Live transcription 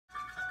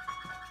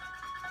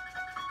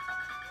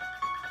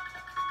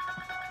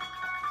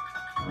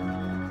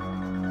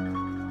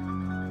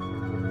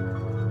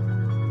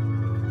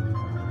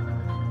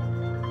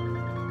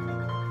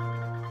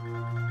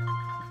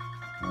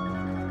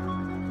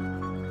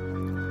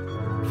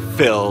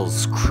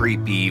Phil's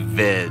Creepy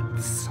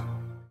Vids.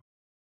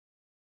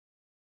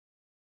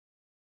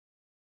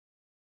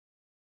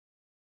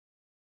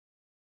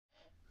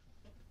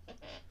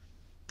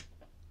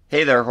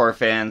 Hey there, horror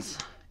fans.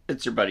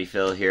 It's your buddy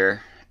Phil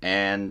here,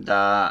 and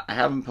I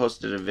haven't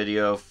posted a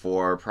video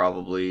for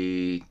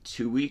probably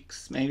 2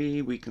 weeks, maybe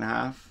a week and a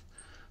half,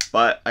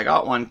 but I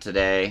got one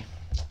today,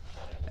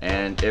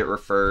 and it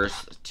refers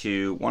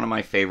to one of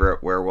my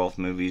favorite werewolf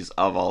movies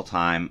of all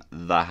time,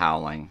 The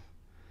Howling.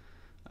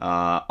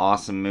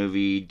 Awesome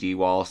movie, D.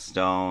 Wallace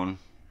Stone,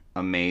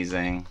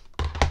 amazing,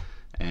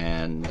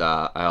 and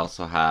I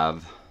also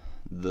have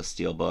the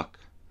steelbook,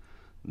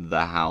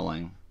 The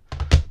Howling.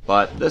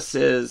 But this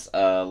is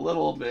a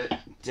little bit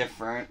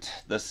different.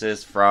 This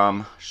is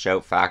from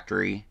Shout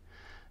Factory,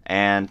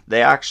 and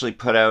they actually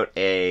put out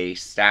a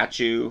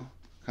statue,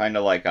 kind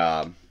of like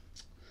a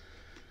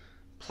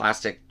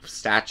plastic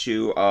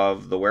statue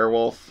of the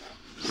werewolf.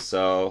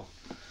 So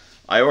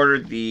I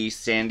ordered the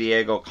San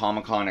Diego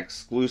Comic-Con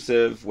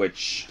exclusive,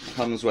 which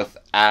comes with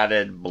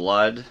added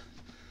blood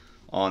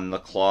on the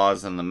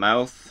claws and the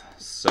mouth.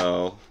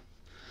 So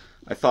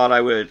I thought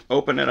I would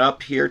open it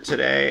up here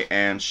today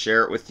and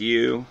share it with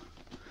you.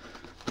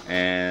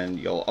 And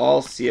you'll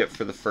all see it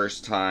for the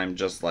first time,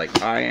 just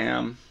like I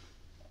am.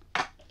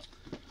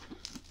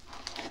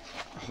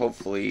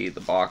 Hopefully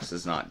the box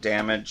is not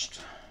damaged.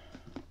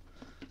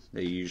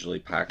 They usually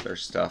pack their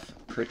stuff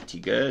pretty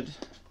good.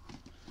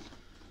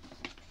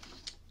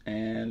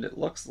 And it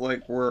looks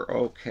like we're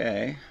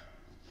okay.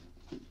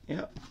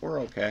 Yep, we're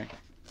okay.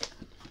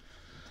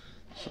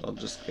 So I'll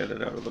just get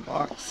it out of the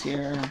box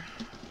here.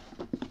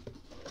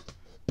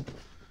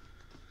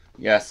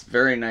 Yes,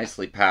 very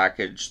nicely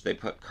packaged. They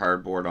put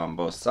cardboard on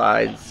both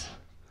sides.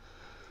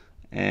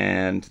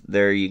 And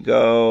there you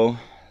go.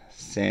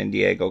 San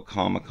Diego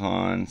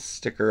Comic-Con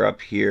sticker up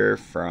here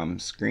from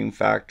Scream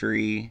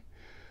Factory.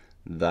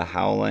 The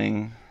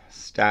Howling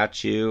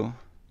statue.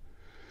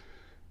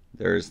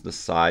 There's the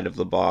side of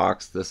the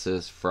box. This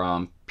is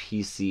from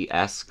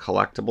PCS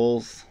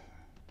Collectibles.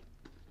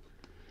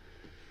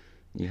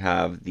 You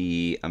have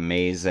the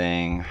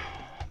amazing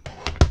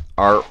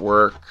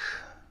artwork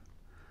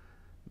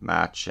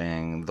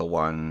matching the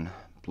one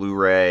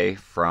Blu-ray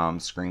from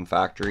Scream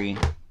Factory.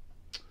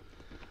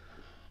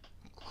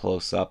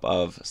 Close-up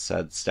of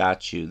said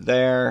statue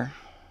there.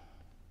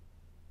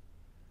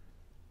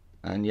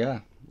 And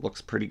yeah,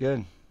 looks pretty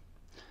good.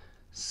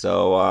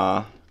 So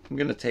I'm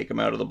going to take them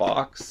out of the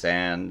box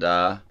and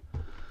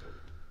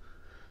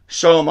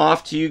show them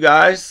off to you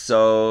guys.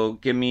 So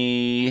give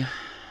me a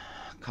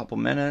couple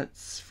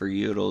minutes. For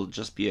you, it'll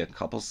just be a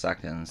couple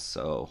seconds.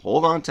 So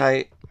hold on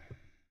tight.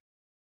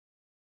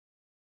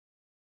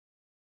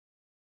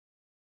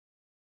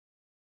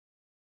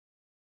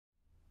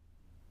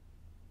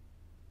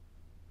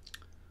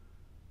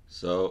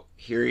 So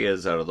here he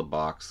is out of the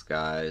box,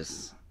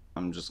 guys.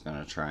 I'm just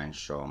going to try and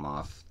show him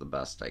off the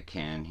best I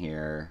can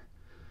here.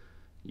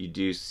 You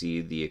do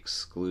see the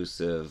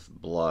exclusive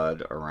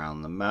blood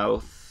around the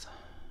mouth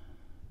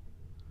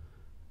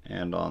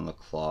and on the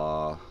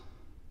claw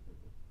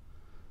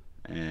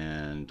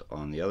and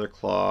on the other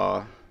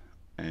claw,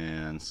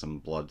 and some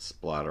blood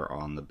splatter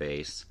on the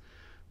base.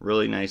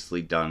 Really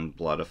nicely done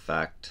blood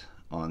effect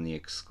on the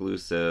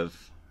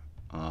exclusive.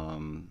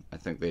 I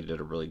think they did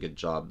a really good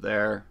job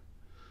there.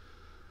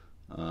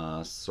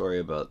 Sorry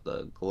about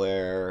the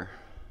glare,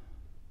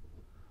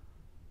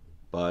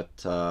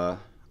 but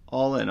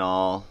all in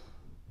all,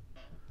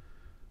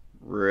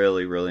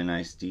 really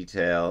nice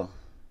detail.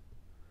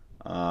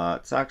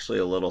 It's actually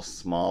a little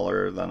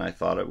smaller than I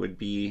thought it would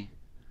be.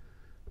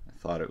 I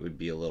thought it would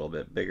be a little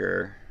bit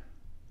bigger.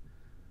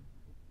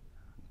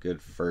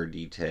 Good fur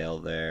detail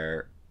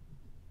there.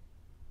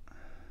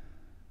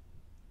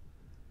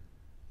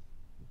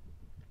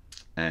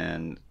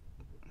 And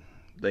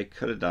they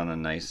could have done a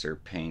nicer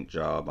paint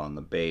job on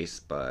the base,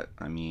 but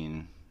I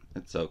mean,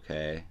 it's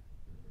okay.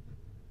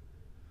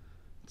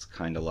 It's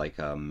kind of like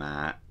a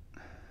matte.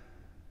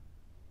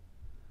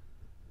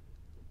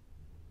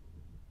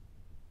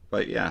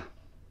 But yeah,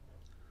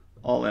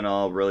 all in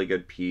all, really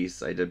good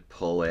piece. I did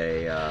pull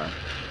a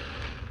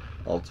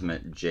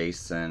Ultimate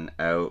Jason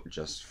out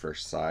just for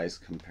size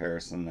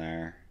comparison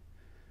there.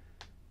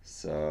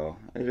 So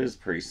it is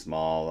pretty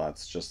small.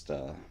 That's just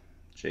a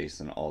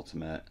Jason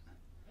Ultimate.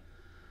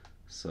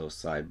 So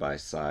side by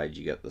side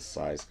you get the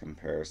size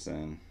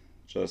comparison.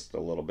 Just a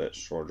little bit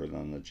shorter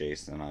than the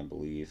Jason, I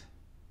believe.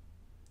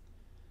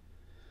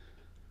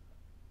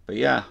 But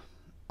yeah,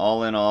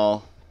 all in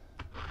all,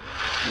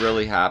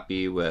 really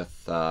happy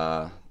with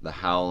the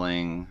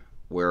Howling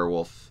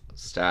werewolf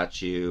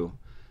statue.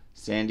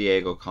 San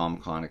Diego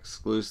Comic-Con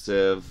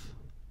exclusive.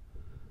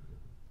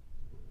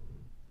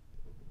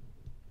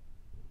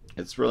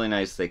 It's really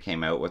nice they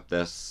came out with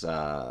this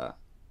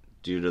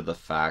due to the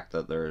fact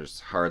that there's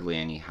hardly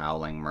any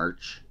Howling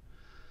merch,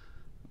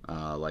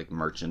 like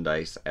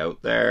merchandise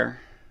out there.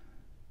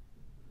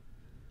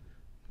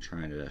 I'm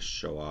trying to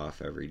show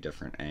off every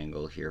different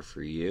angle here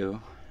for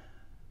you.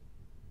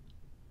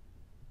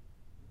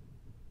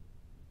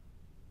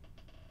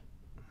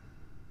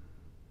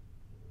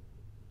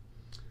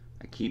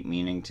 keep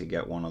meaning to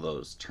get one of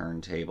those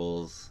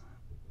turntables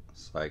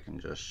so I can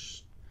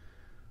just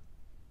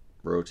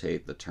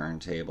rotate the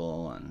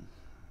turntable and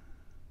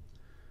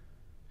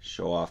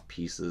show off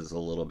pieces a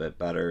little bit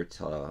better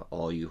to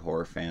all you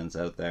horror fans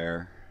out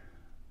there.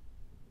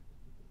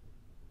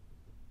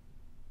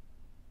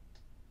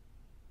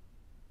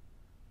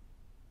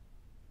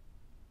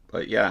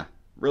 But yeah,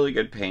 really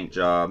good paint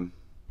job.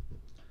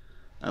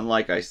 And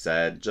like I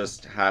said,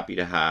 just happy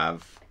to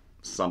have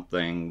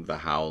something, the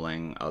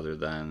Howling, other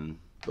than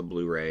the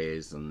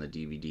Blu-rays and the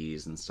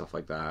DVDs and stuff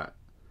like that.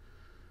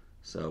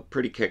 So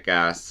pretty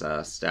kick-ass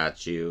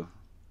statue.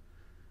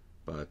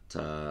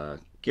 But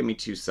give me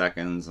 2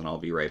 seconds and I'll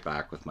be right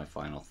back with my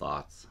final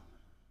thoughts.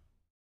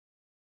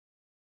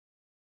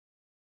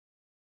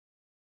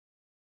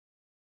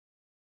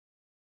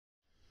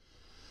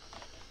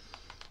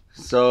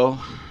 So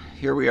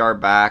here we are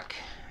back,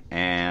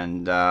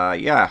 and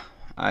yeah,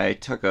 I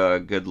took a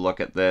good look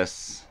at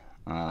this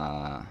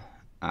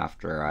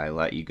after I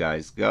let you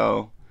guys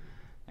go,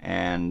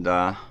 and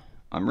I'm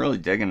really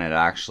digging it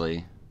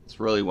actually. It's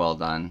really well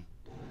done.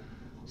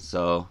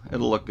 So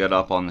it'll look good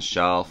up on the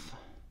shelf.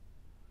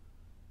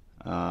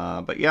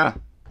 But yeah,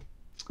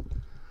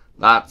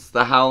 that's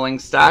the Howling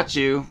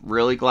statue.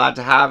 Really glad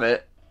to have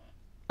it.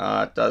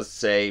 It does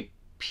say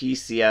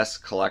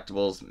PCS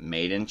Collectibles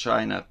Made in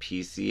China,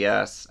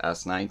 PCS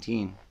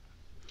S19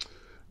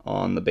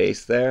 on the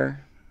base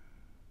there.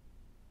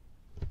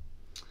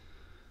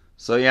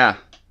 So yeah,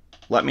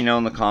 let me know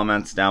in the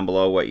comments down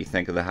below what you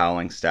think of the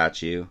Howling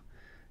statue.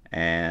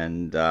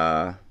 And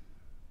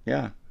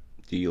yeah,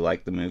 do you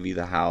like the movie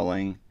The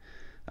Howling?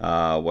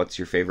 What's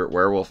your favorite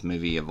werewolf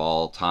movie of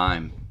all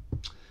time?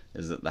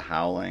 Is it The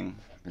Howling?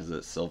 Is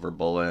it Silver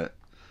Bullet?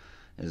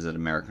 Is it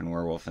American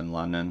Werewolf in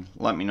London?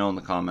 Let me know in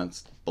the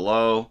comments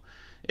below.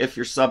 If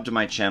you're subbed to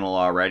my channel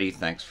already,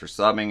 thanks for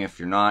subbing. If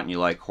you're not and you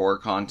like horror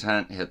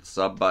content, hit the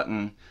sub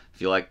button.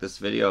 If you like this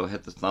video,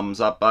 hit the thumbs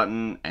up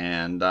button.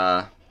 And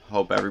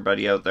hope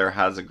everybody out there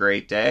has a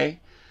great day.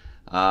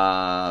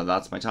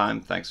 That's my time.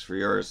 Thanks for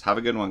yours. Have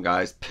a good one,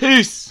 guys.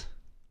 Peace!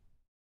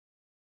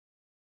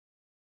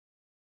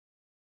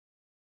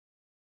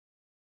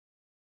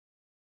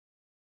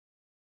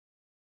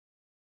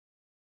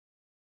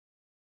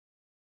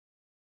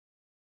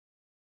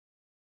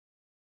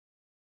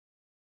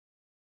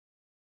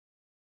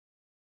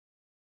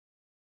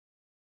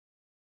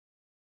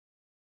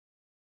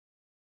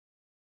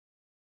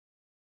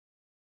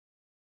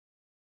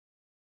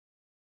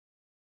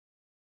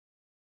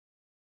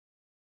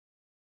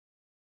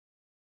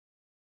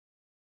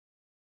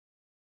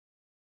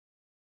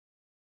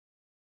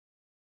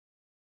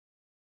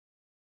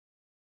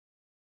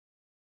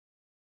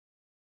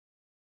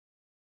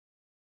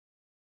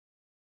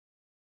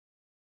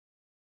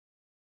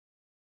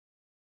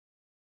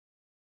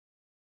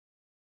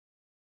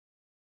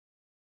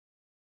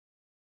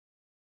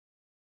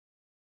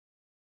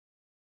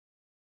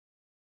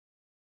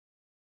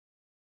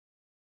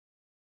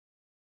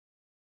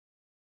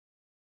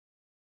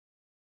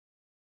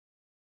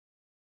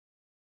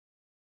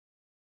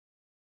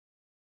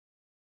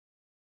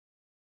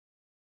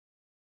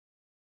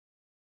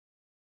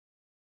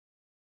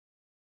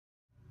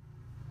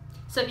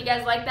 So if you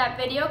guys like that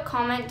video,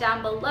 comment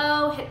down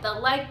below, hit the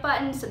like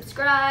button,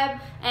 subscribe,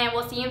 and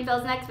we'll see you in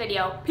Phil's next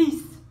video. Peace!